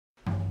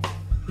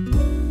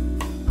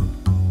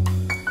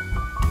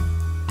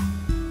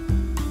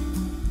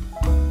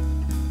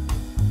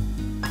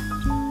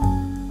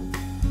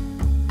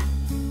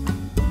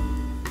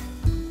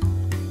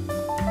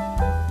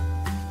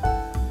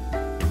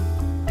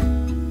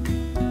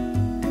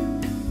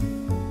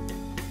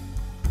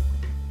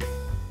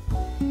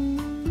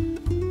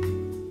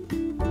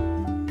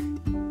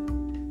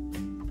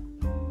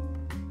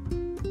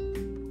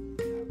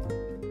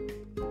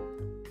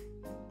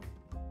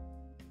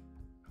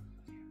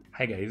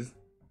Hi guys,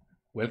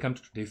 welcome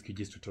to today's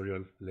QGIS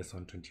tutorial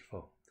lesson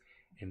 24.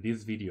 In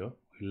this video,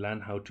 we'll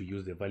learn how to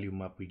use the value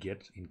map we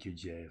get in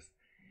QGIS.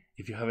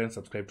 If you haven't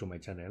subscribed to my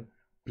channel,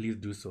 please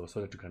do so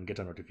that you can get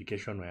a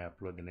notification when I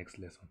upload the next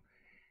lesson.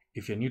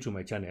 If you're new to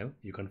my channel,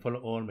 you can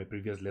follow all my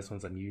previous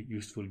lessons and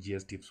useful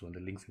GIS tips on the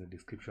links in the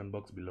description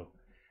box below.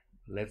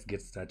 Let's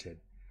get started.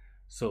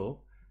 So,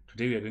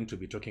 today we are going to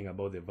be talking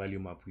about the value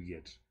map we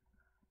get.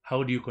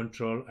 How do you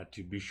control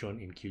attribution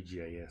in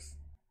QGIS?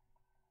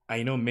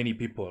 I know many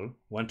people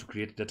want to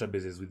create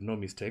databases with no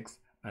mistakes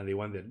and they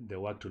want their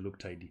work to look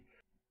tidy.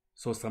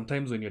 So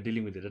sometimes when you're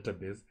dealing with the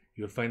database,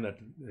 you'll find that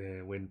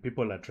when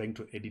people are trying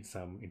to edit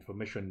some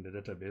information in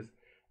the database,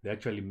 they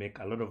actually make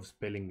a lot of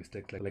spelling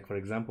mistakes. Like for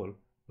example,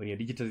 when you're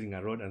digitizing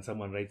a road and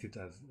someone writes it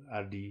as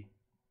RD,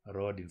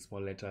 road in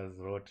small letters,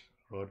 road,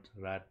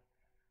 rat,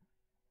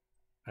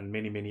 and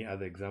many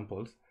other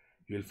examples,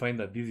 you'll find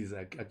that this is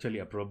actually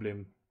a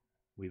problem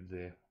with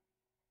the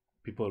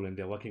people when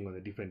they're working on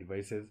the different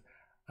devices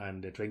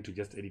and they're trying to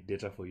just edit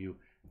data for you.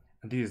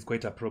 And this is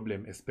quite a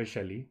problem,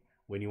 especially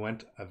when you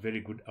want a very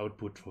good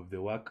output of the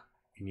work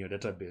in your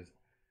database.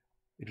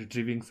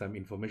 Retrieving some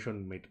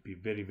information might be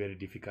very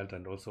difficult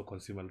and also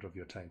consume a lot of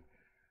your time.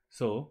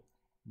 So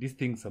these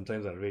things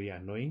sometimes are very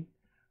annoying,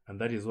 and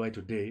that is why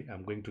today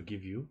I'm going to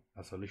give you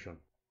a solution.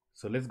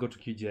 So let's go to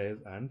QGIS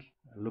and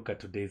look at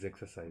today's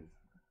exercise.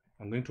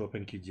 I'm going to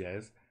open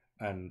QGIS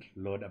and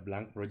load a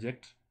blank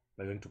project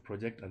by going to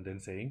project and then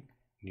saying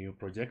new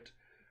project.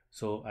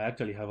 So I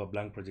actually have a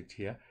blank project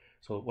here.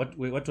 So what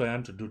I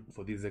want to do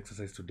for this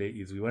exercise today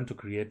is we want to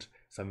create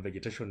some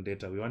vegetation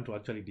data. We want to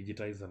actually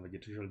digitize some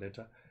vegetation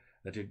data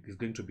that is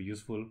going to be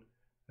useful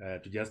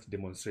to just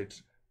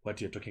demonstrate what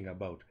you're talking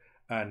about.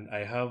 And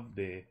I have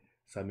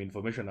some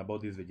information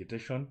about this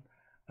vegetation,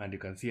 and you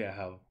can see I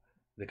have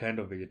the kind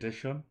of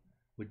vegetation,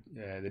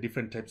 the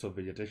different types of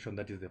vegetation,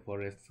 that is the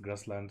forests,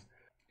 grasslands,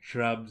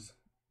 shrubs,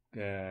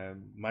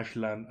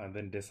 marshland, and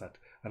then desert.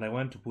 And I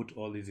want to put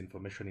all this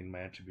information in my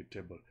attribute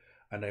table,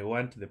 and I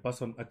want the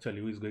person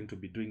actually who is going to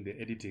be doing the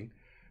editing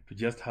to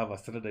just have a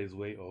standardized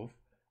way of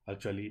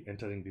actually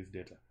entering this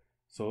data.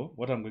 So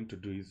what I'm going to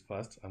do is,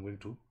 first I'm going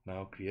to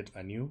now create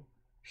a new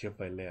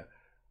shapefile layer,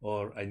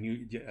 or I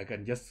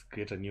can just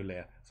create a new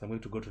layer. So I'm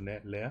going to go to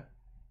layer,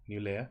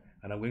 new layer,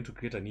 and I'm going to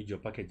create a new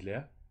GeoPackage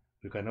layer.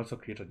 You can also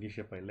create a new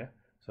shapefile layer.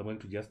 So I'm going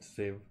to just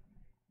save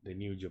the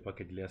new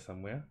GeoPackage layer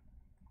somewhere.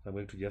 So I'm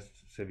going to just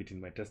save it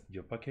in my test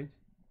GeoPackage.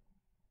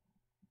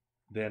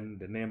 Then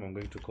the name, I'm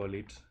going to call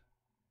it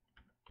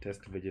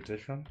test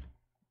vegetation.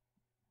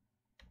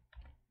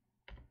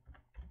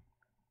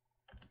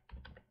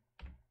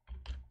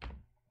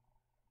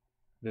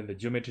 Then the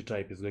geometry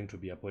type is going to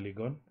be a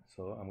polygon.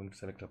 So I'm going to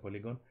select a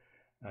polygon.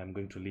 I'm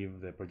going to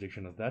leave the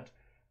projection as that.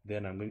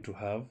 Then I'm going to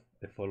have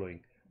the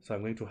following. So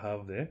I'm going to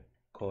have the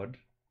code.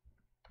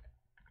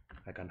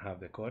 I can have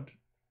the code,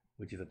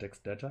 which is a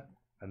text data,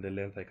 and the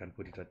length I can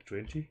put it at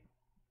 20.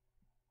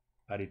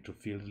 Add it to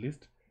field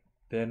list.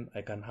 Then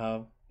I can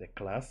have the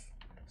class.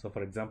 So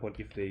for example,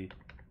 if there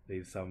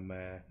is some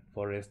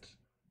forest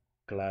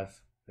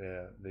class,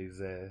 there is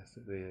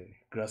the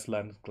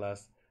grassland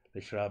class,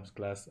 the shrubs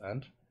class,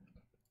 and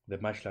the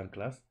marshland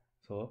class.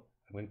 So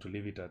I'm going to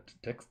leave it at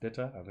text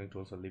data. I'm going to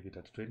also leave it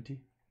at 20.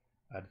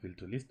 Add field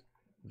to list.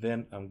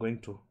 Then I'm going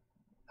to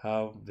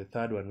have the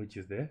third one, which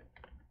is the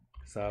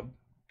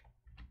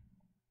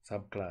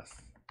subclass.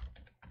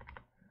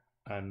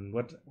 And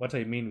what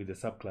I mean with the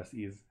subclass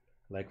is,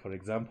 like for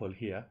example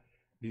here,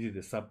 this is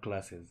the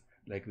subclasses,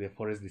 like the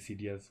forest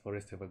deciduous,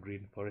 forest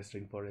evergreen, forest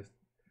rainforest,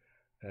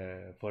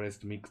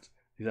 forest mixed.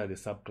 These are the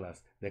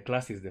subclass. The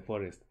class is the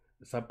forest.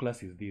 The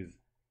subclass is this.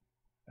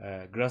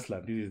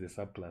 Grassland, this is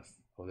the subclass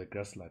of the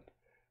grassland.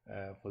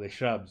 For the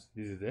shrubs,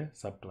 this is the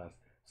subclass.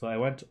 So I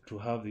want to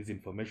have this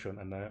information,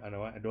 and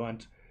I don't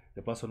want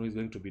the person who is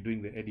going to be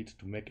doing the edit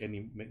to make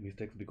any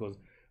mistakes, because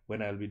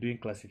when I'll be doing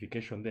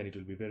classification, then it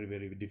will be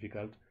very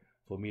difficult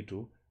for me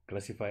to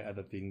classify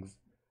other things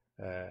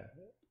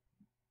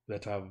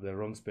that have the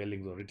wrong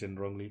spellings or written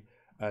wrongly.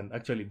 And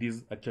actually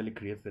this actually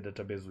creates the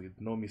database with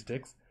no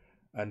mistakes,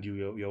 and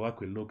your work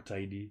will look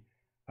tidy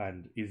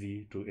and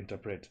easy to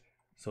interpret.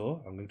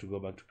 So I'm going to go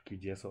back to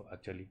QGIS. So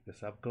actually the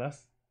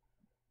subclass,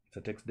 it's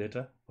a text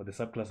data. For the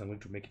subclass, I'm going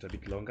to make it a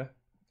bit longer,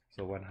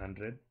 so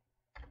 100,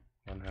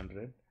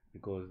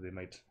 because they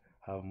might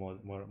have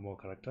more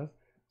characters.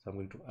 So I'm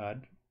going to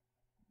add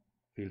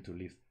field to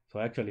list. So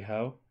I actually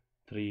have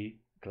 3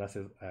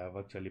 classes I have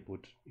actually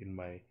put in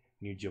my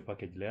new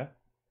GeoPackage layer.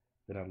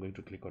 Then I'm going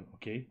to click on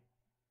OK.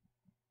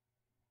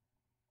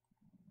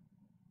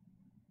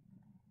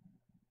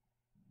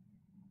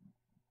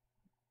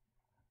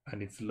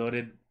 And it's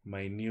loaded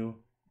my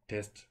new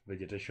test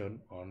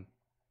vegetation on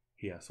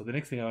here. So the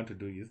next thing I want to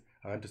do is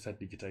I want to start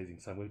digitizing.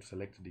 So I'm going to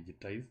select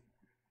digitize.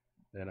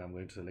 Then I'm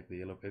going to select the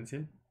yellow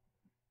pencil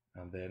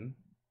and then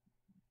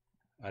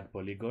add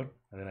polygon,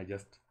 and then I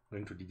just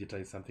going to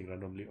digitize something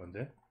randomly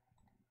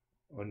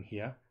on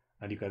here.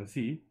 And you can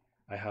see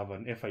I have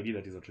an FID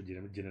that is auto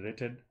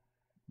generated,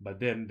 but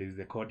then there is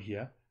the code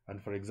here.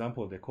 And for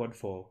example, the code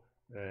for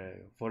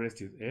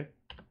forest is A,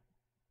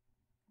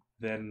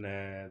 Then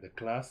the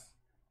class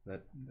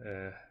that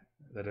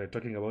I'm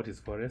talking about is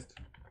forest.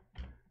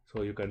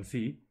 So you can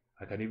see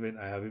I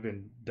have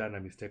even done a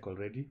mistake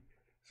already.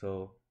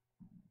 So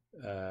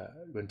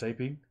when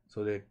typing,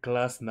 so the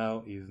class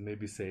now is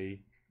maybe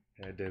say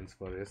dense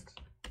forest,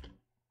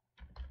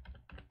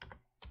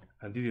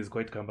 and this is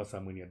quite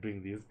cumbersome when you're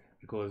doing this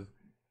because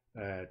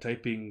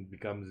typing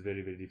becomes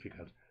very, very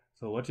difficult.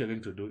 So what you're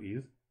going to do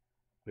is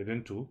we're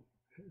going to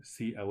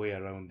see a way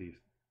around this.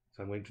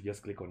 So I'm going to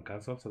just click on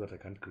cancel so that I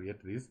can't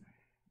create this.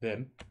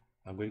 Then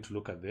I'm going to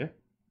look at the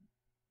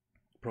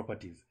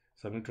properties.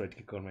 So I'm going to right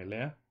click on my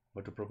layer, go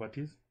to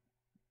properties.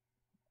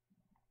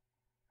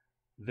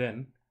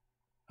 Then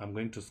I'm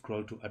going to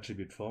scroll to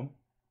attribute form,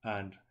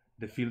 and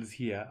the fields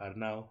here are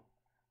now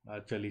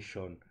actually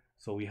shown.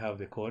 So we have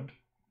the code,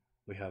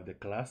 we have the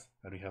class,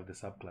 and we have the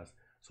subclass.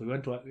 So we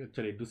want to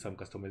actually do some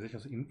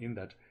customizations in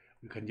that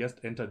we can just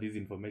enter this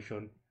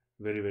information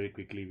very, very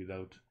quickly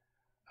without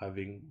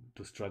having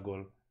to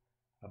struggle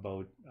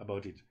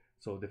about it.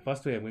 So the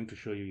first way I'm going to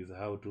show you is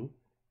how to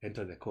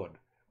enter the code.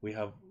 We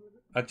have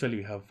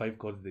 5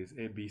 codes. There's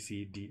A, B,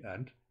 C, D,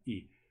 and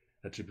E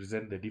that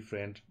represent the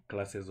different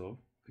classes of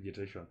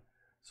vegetation.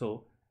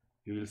 So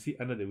you will see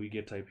under the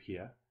widget type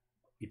here,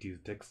 it is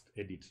text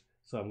edit.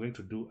 So I'm going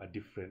to do a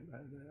different,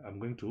 I'm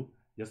going to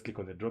just click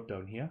on the drop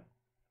down here,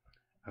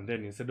 and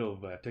then instead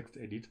of text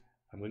edit,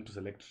 I'm going to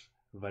select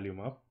value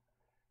map.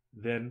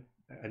 Then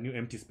a new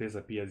empty space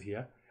appears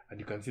here, and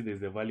you can see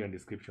there's the value and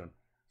description.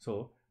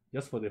 So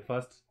just for the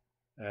first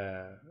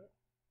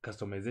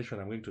customization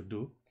I'm going to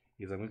do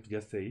is I'm going to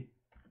just say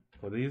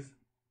for this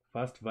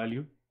first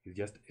value is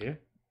just A,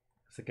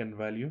 second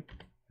value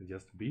is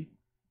just B,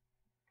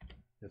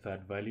 the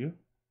third value,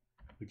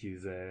 which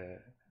is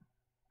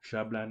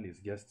shrubland, is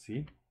just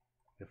C,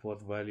 the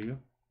fourth value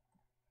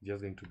is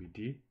just going to be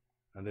D,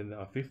 and then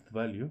our fifth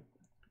value,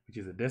 which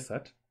is a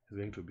desert, is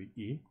going to be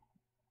E.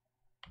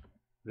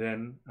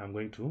 Then I'm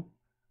going to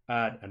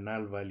add a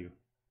null value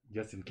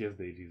just in case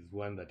there is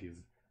one that is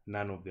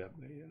none of the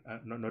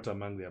not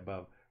among the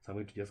above. So I'm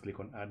going to just click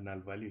on add null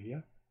value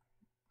here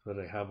so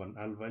that I have an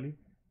null value.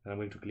 Then I'm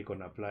going to click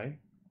on apply,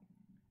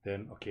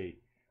 then okay.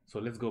 So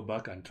let's go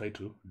back and try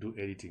to do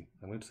editing.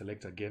 I'm going to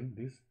select again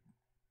this,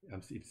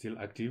 it's still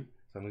active,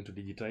 so I'm going to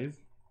digitize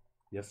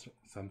just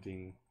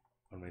something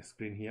on my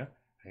screen here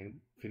and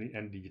finish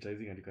and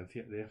digitizing, and you can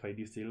see the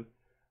FID still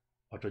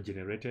auto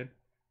generated.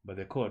 But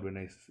the code, when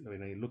I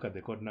look at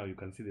the code now, you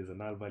can see there's a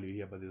null value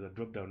here, but there's a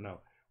drop down now.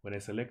 When I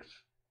select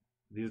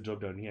this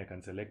drop down here, I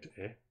can select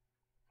A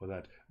for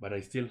that, but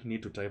I still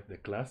need to type the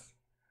class,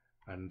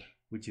 and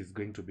which is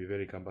going to be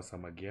very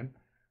cumbersome again.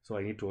 So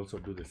I need to also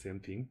do the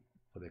same thing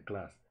for the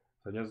class.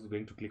 So I'm just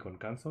going to click on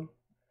cancel.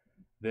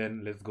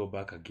 Then let's go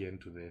back again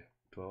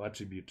to our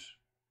attribute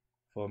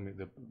form,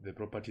 the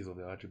properties of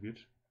the attribute.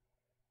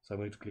 So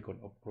I'm going to click on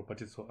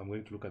properties. So I'm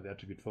going to look at the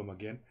attribute form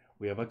again.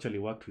 We have actually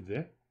worked with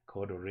the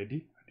code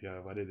already, and you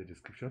have added the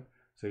description.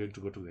 So you're going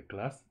to go to the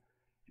class.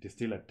 It is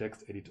still a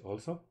text edit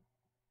also.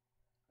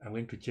 I'm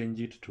going to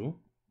change it to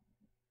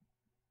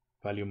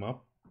value map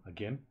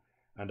again,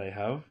 and I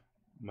have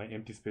my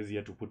empty space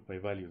here to put my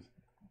values.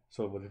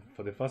 So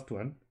for the first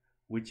one,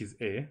 which is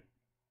A,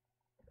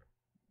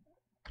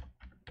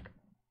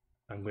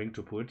 I'm going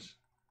to put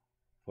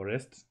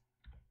forest.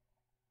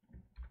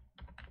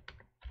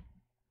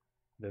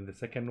 Then the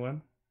second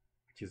one,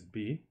 which is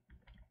B,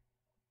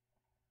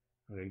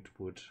 I'm going to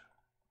put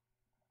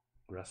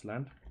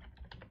grassland.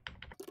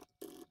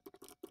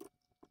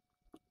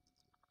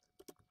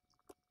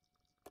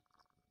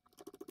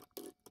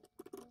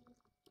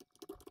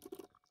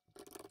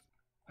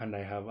 And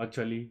I have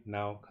actually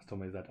now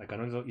customized that. I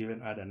can also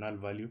even add a null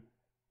value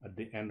at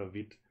the end of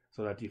it,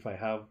 so that if I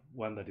have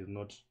one that is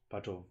not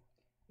part of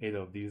either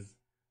of these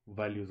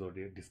values or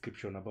the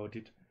description about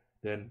it,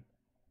 then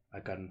I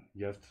can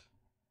just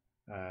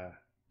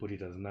put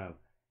it as null.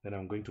 Then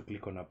I'm going to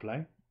click on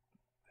apply.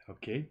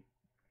 Okay,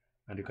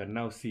 and you can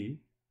now see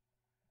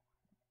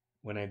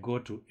when I go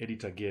to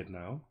edit again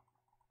now,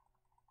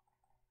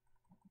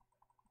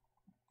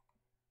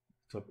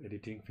 stop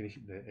editing, finish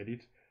the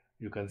edit,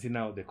 you can see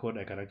now the code.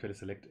 I can actually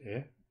select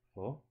A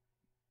for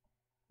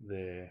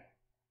the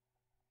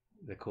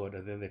code,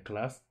 and then the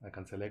class I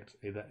can select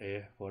either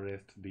A,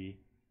 forest, B.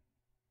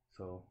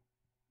 So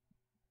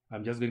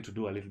I'm just going to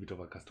do a little bit of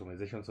a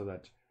customization so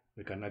that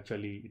it can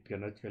actually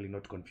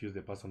not confuse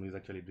the person who is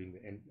actually doing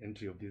the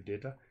entry of this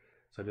data.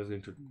 So I'm just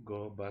going to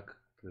go back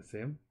to the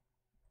same.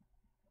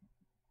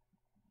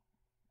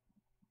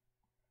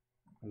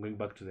 I'm going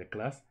back to the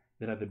class.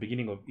 Then at the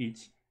beginning of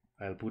each,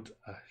 I'll put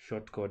a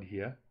short code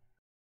here.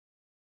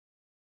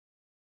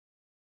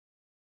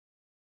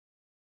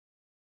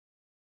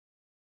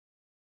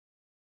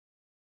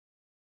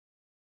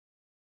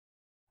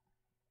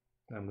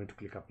 I'm going to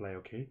click apply,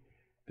 okay.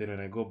 Then when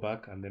I go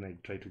back and then I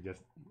try to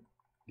just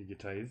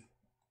digitize,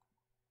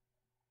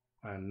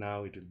 and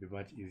now it will be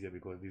much easier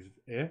because this is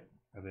A,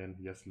 and then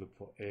just look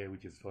for A,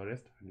 which is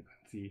forest, and you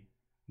can see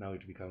now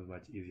it becomes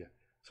much easier.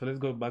 So let's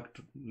go back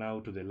now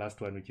to the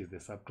last one, which is the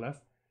subclass.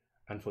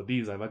 And for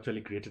these, I've actually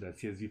created a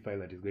CSV file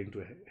that is going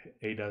to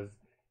aid us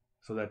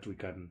so that we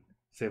can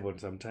save on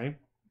some time.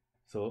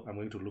 So I'm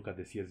going to look at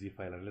the CSV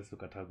file, and let's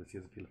look at how the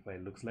CSV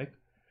file looks like.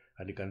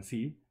 And you can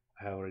see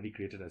I have already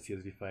created a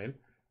CSV file.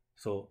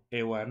 So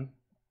A1,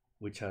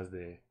 which has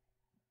the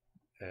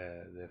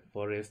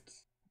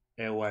forest,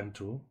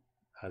 A12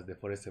 has the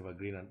forest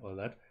evergreen and all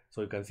that.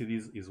 So you can see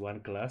this is one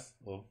class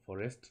of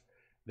forest,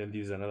 then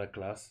this is another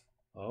class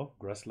of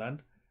grassland,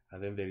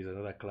 and then there is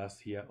another class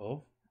here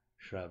of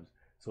shrubs.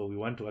 So we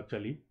want to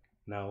actually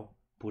now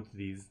put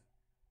these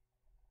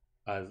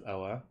as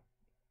our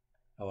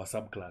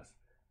subclass.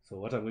 So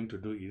what I'm going to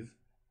do is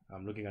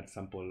I'm looking at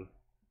sample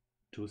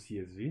 2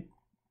 CSV.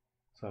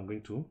 So I'm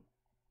going to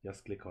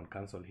just click on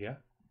cancel here.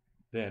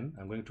 Then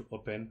I'm going to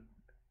open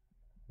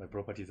my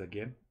properties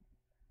again.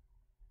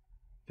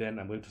 Then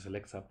I'm going to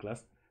select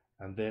subclass,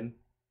 and then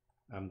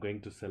I'm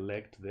going to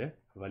select the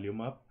value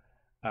map.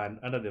 And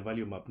under the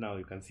value map now,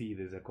 you can see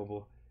there's a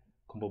combo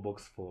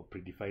box for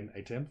predefined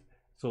items.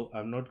 So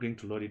I'm not going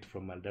to load it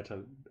from my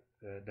data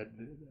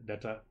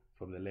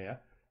from the layer,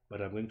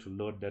 but I'm going to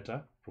load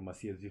data from a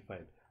CSV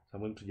file. So I'm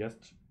going to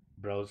just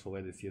browse for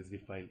where the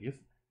CSV file is.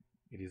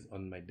 It is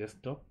on my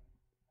desktop,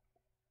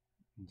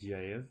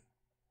 GIS,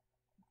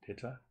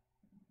 data,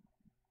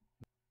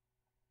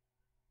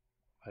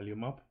 value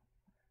map.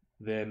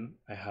 Then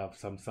I have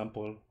some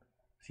sample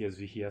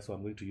CSV here, so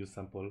I'm going to use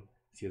sample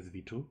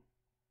CSV2,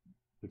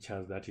 which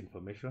has that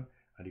information.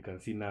 And you can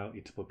see now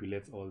it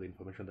populates all the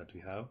information that we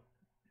have.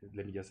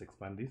 Let me just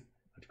expand this,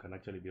 that you can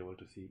actually be able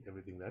to see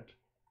everything that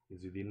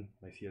is within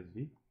my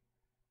CSV.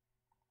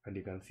 And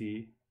you can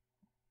see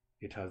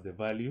it has the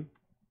value.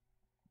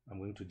 I'm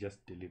going to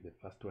just delete the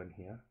first one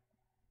here.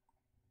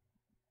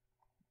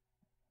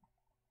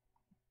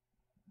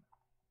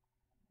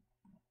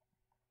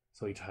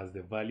 So it has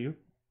the value,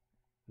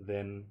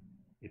 then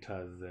it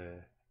has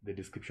the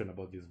description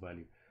about this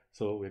value.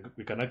 So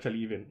we can actually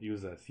even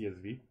use a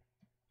CSV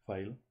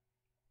file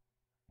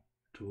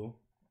to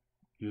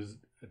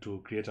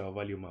create our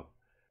value map.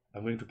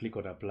 I'm going to click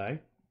on apply,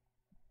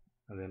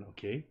 and then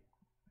okay.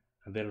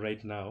 And then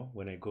right now,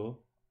 when I go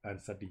and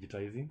start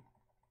digitizing,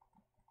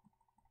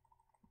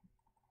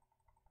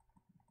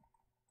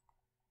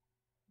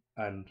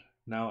 and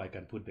now I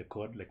can put the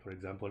code, like for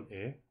example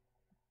A,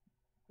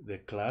 the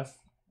class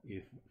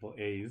if for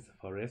A is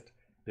forest,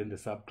 then the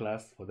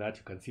subclass for that,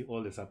 you can see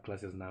all the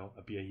subclasses now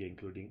appear here,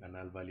 including a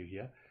null value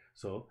here.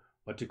 So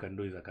what you can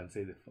do is I can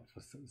say the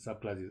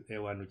subclass is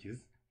A1, which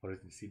is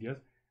forest deciduous.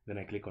 Then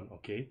I click on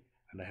OK,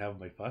 and I have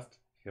my first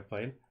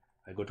file.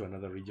 I go to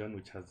another region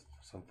which has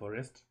some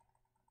forest.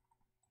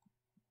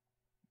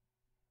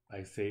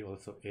 I say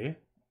also A.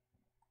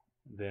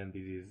 Then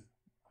this is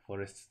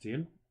forest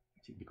still,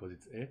 because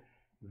it's A.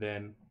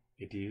 Then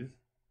it is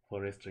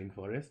forest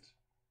rainforest,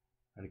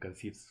 and you can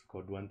see it's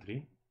code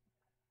 13.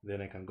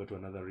 Then I can go to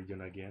another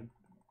region again.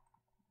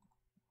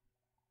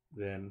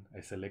 Then I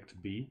select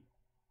B.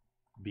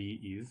 B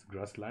is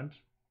grassland,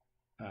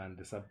 and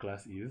the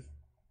subclass is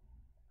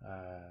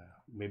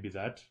maybe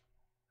that.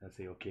 I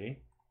say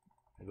okay.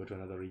 I go to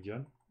another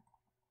region,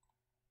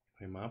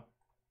 my map,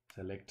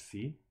 select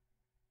C.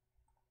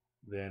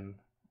 Then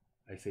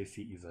I say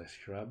C is a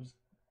shrubs.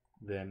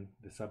 Then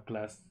the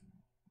subclass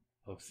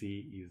of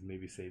C is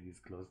maybe say this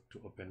close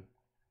to open,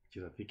 which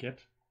is a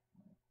thicket.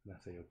 And I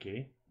say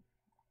okay.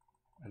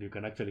 And you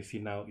can actually see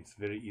now it's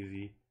very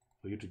easy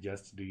for you to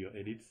just do your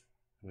edits.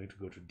 I'm going to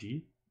go to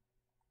D,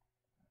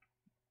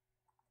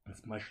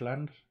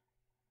 Smashland,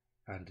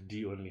 and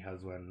D only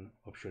has one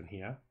option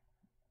here,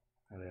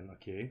 and then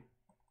okay.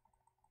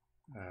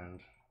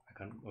 And I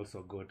can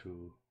also go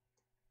to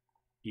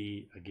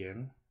E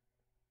again,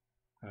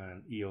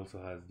 and E also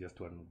has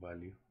just one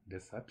value,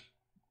 desert.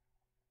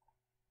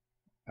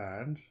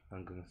 And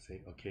I'm going to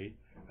say okay,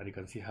 and you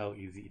can see how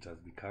easy it has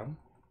become.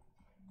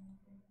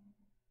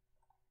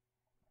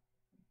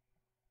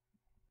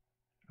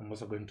 I'm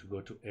also going to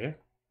go to A,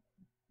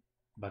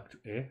 back to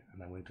A,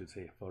 and I'm going to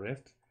say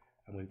forest.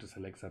 I'm going to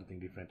select something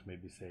different,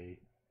 maybe say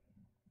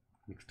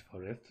mixed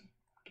forest,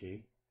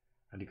 okay.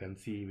 And you can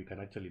see we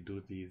can actually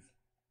do these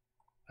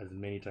as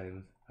many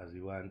times as we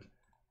want,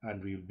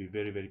 and we will be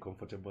very, very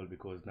comfortable,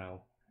 because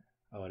now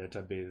our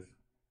database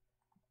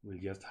will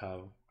just have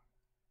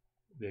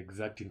the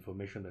exact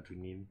information that we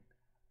need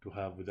to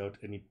have, without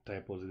any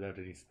typos, without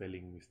any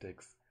spelling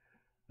mistakes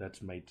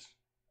that might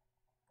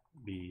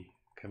be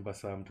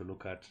cumbersome to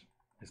look at,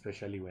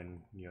 especially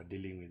when you're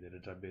dealing with the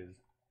database,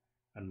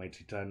 and might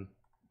return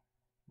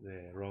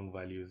the wrong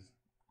values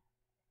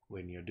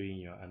when you're doing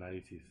your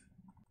analysis.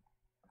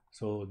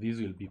 So these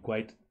will be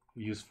quite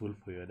useful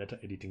for your data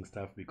editing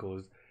stuff,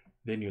 because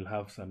then you'll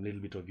have some little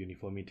bit of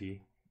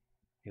uniformity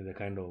in the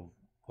kind of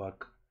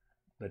work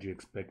that you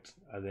expect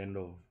at the end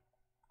of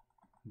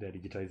the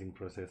digitizing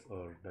process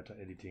or data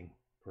editing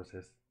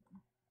process.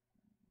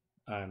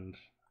 And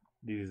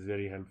this is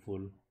very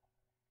helpful,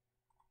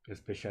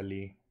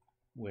 especially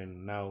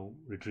when now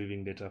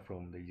retrieving data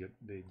from the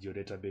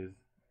geodatabase.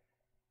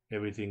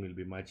 Everything will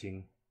be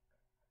matching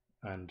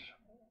and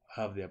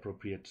have the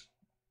appropriate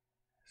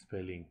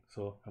spelling.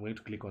 So I'm going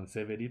to click on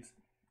save edits,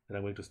 then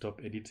I'm going to stop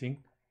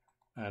editing,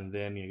 and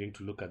then you're going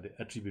to look at the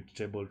attribute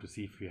table to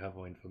see if we have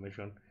our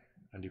information,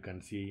 and you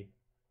can see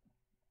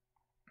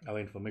our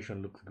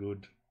information looks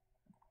good.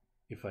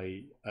 If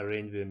I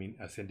arrange them in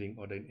ascending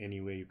order in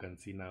any way, you can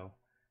see now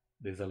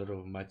there's a lot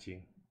of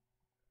matching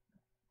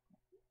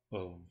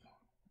of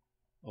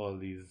all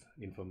these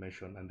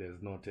information, and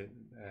there's no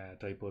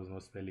typos, no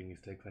spelling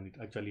mistakes, and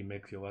it actually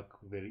makes your work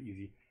very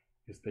easy,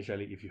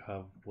 especially if you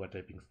have poor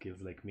typing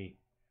skills like me.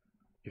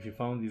 If you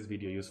found this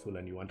video useful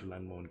and you want to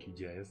learn more on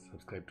QGIS,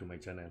 subscribe to my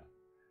channel.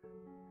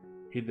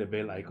 Hit the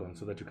bell icon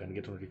so that you can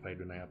get notified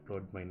when I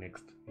upload my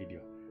next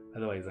video.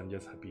 Otherwise, I'm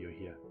just happy you're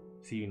here.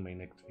 See you in my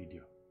next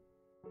video.